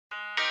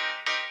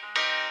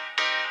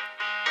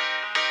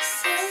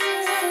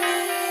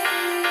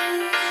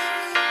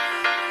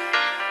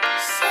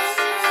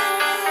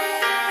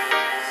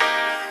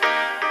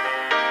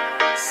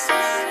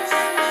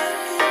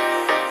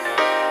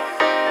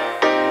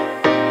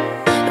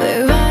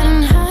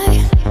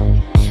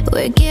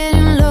we're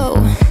getting low.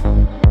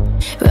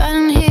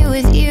 Running here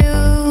with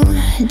you,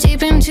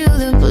 deep into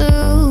the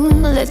blue.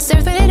 Let's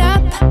surf it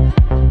up,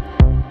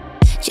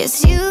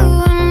 just you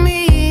and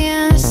me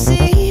and the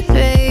sea,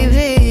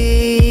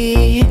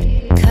 baby.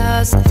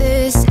 'Cause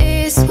this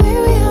is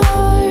where we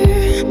are,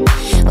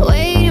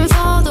 waiting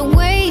for the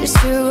waves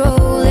to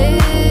roll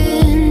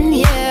in,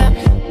 yeah.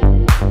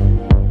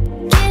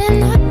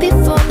 Getting up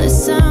before the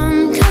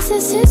sun, 'cause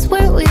this is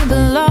where we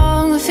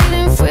belong. We're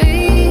feeling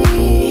free,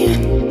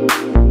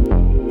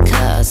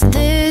 'cause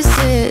this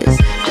is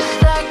just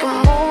like a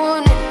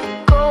morning,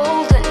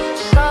 golden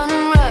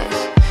sunrise.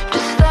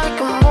 Just like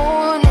a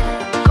morning,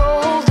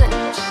 golden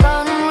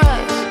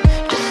sunrise.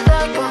 Just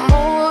like a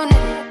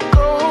morning,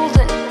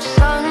 golden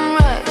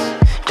sunrise.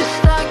 Just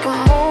like a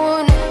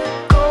morning,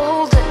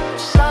 golden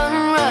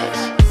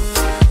sunrise.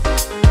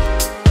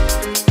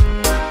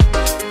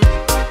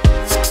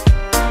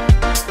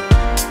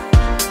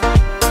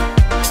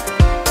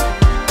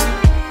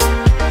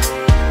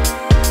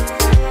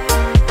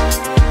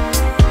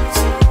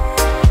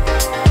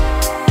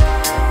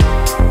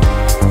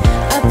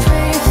 A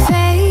pretty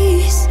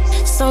face,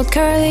 so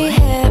curly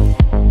hair.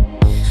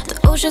 The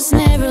ocean's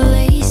never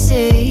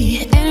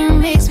lazy, and it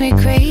makes me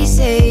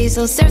crazy.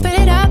 So surfing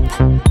it up,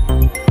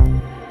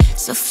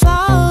 so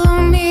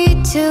follow me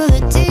to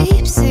the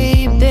deep